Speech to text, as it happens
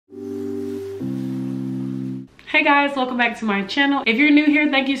Hey guys, welcome back to my channel. If you're new here,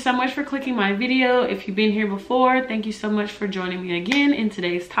 thank you so much for clicking my video. If you've been here before, thank you so much for joining me again in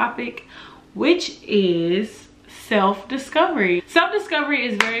today's topic, which is self-discovery. Self-discovery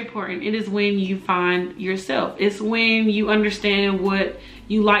is very important. It is when you find yourself. It's when you understand what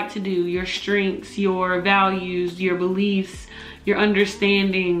you like to do, your strengths, your values, your beliefs, your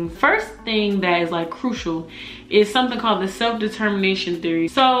understanding. First thing that is like crucial is something called the self-determination theory.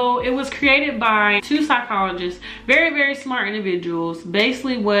 So it was created by two psychologists, very smart individuals.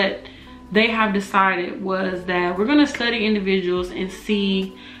 Basically what they have decided was that we're going to study individuals and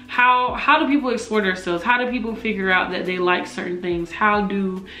see how do people explore themselves? How do people figure out that they like certain things? How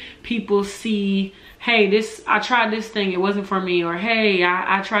do people see, hey, I tried this thing, it wasn't for me, or hey,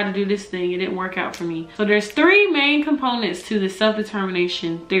 I tried to do this thing, it didn't work out for me. So there's three main components to the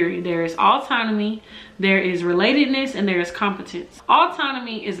self-determination theory. There is autonomy, there is relatedness, and there is competence.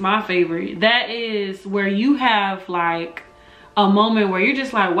 Autonomy is my favorite. That is where you have like a moment where you're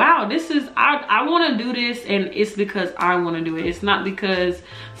just like, wow, I want to do this, and it's because I want to do it. It's not because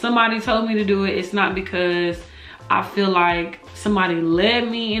somebody told me to do it. It's not because I feel like somebody led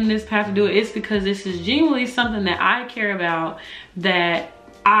me in this path to do it. It's because this is genuinely something that I care about, that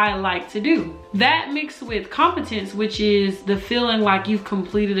I like to do. That mixed with competence, which is the feeling like you've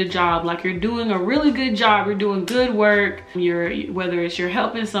completed a job, like you're doing a really good job, you're doing good work, whether it's you're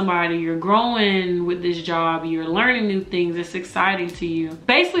helping somebody, you're growing with this job, you're learning new things, it's exciting to you.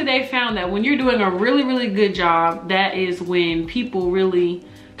 Basically, they found that when you're doing a really good job, that is when people really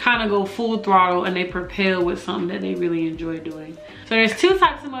kind of go full throttle and they propel with something that they really enjoy doing. So there's two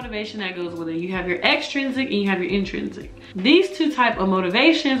types of motivation that goes with it. You have your extrinsic and you have your intrinsic. These two types of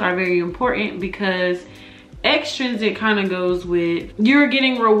motivations are very important because extrinsic kind of goes with you're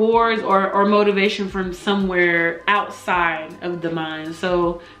getting rewards or motivation from somewhere outside of the mind.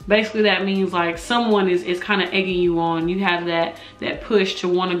 So basically that means like someone is kind of egging you on. You have that push to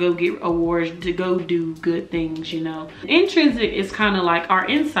want to go get awards, to go do good things, you know. Intrinsic is kind of like our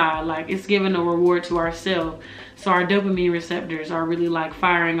inside, like it's giving a reward to ourselves. So our dopamine receptors are really like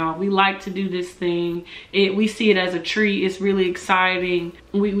firing off. We like to do this thing. We see it as a treat. It's really exciting.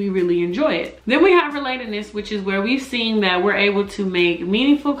 We really enjoy it. Then we have relatedness, which is where we've seen that we're able to make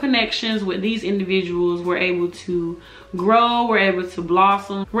meaningful connections with these individuals. We're able to grow. We're able to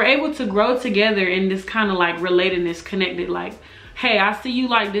blossom. We're able to grow together in this kind of like relatedness, connected, like, hey, I see you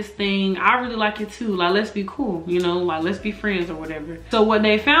like this thing, I really like it too, like let's be cool, you know, like let's be friends or whatever. So what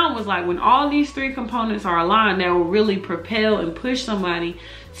they found was like when all these three components are aligned, that will really propel and push somebody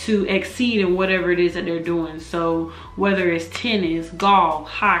to exceed in whatever it is that they're doing. So whether it's tennis, golf,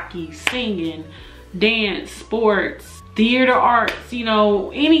 hockey, singing, dance, sports, theater arts, you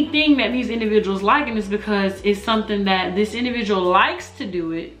know, anything that these individuals like, and it's because it's something that this individual likes to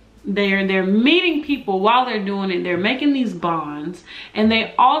do it. They're meeting people while they're doing it. They're making these bonds, and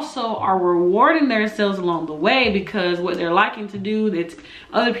they also are rewarding themselves along the way because what they're liking to do, that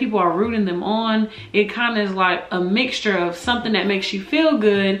other people are rooting them on. It kind of is like a mixture of something that makes you feel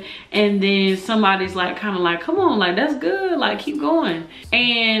good, and then somebody's like kind of like, come on, like that's good, like keep going.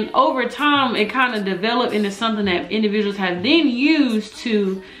 And over time it kind of developed into something that individuals have then used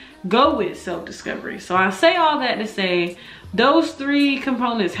to go with self-discovery. So I say all that to say those three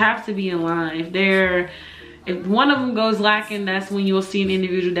components have to be in line. If one of them goes lacking, that's when you'll see an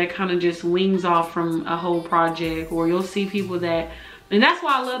individual that kind of just wings off from a whole project, or you'll see people that, and that's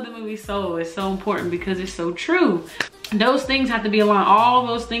why I love the movie Soul. It's so important because it's so true. Those things have to be aligned. All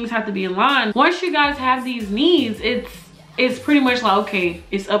those things have to be in line. Once you guys have these needs, it's pretty much like, okay,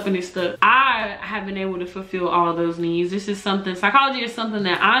 it's up and it's stuck. I have been able to fulfill all of those needs. This is something, psychology is something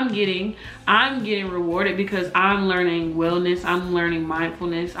that I'm getting rewarded because I'm learning wellness, I'm learning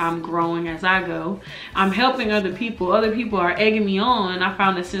mindfulness, I'm growing as I go. I'm helping other people are egging me on. I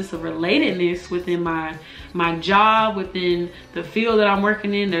found a sense of relatedness within my job, within the field that I'm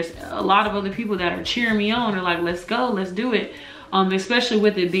working in. There's a lot of other people that are cheering me on. They're like, let's go, let's do it. Especially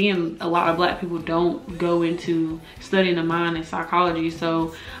with it being a lot of Black people don't go into studying the mind and psychology.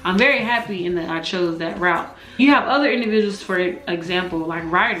 So I'm very happy in that I chose that route. You have other individuals, for example, like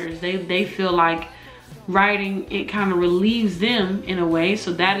writers. They feel like writing, it kind of relieves them in a way.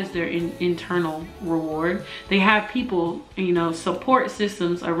 So that is their internal reward. They have people, you know, support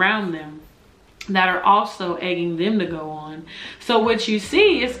systems around them that are also egging them to go on. So what you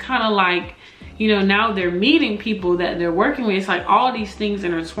see is kind of like, you know, now they're meeting people that they're working with. It's like all these things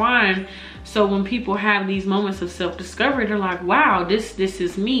intertwine. So when people have these moments of self-discovery, they're like, wow, this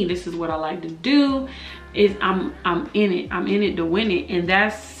is me. This is what I like to do. I'm in it. I'm in it to win it. And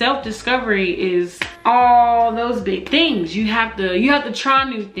that's self-discovery, is all those big things. You have to try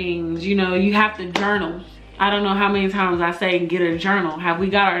new things. You know, you have to journal. I don't know how many times I say get a journal. Have we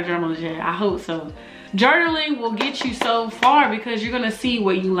got our journals yet? I hope so. Journaling will get you so far because you're gonna see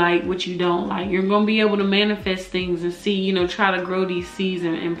what you like, what you don't like. You're gonna be able to manifest things and see, you know, try to grow these seeds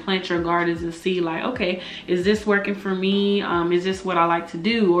and plant your gardens and see like, okay, is this working for me? Is this what I like to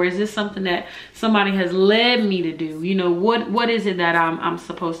do? Or is this something that somebody has led me to do? You know, what is it that I'm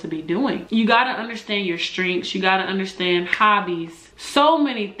supposed to be doing? You gotta understand your strengths. You gotta understand hobbies. So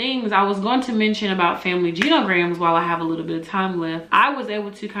many things. I was going to mention about family genograms while I have a little bit of time left. I was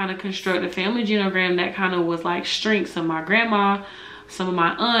able to kind of construct a family genogram that kind of was like strengths of my grandma, some of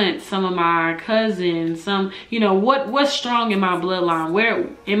my aunts, some of my cousins, some, you know, what's strong in my bloodline, where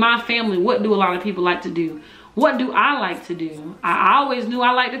in my family, what do a lot of people like to do? What do I like to do? I always knew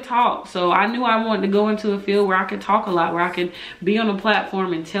I like to talk. So I knew I wanted to go into a field where I could talk a lot, where I could be on a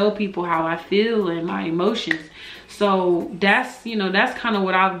platform and tell people how I feel and my emotions. So that's, you know, that's kind of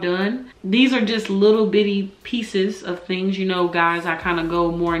what I've done. These are just little bitty pieces of things, you know, guys. I kind of go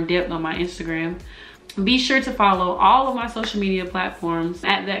more in depth on my Instagram. Be sure to follow all of my social media platforms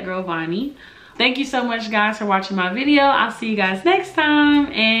at thatgirlvonnii. Thank you so much, guys, for watching my video. I'll see you guys next time,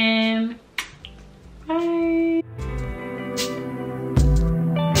 and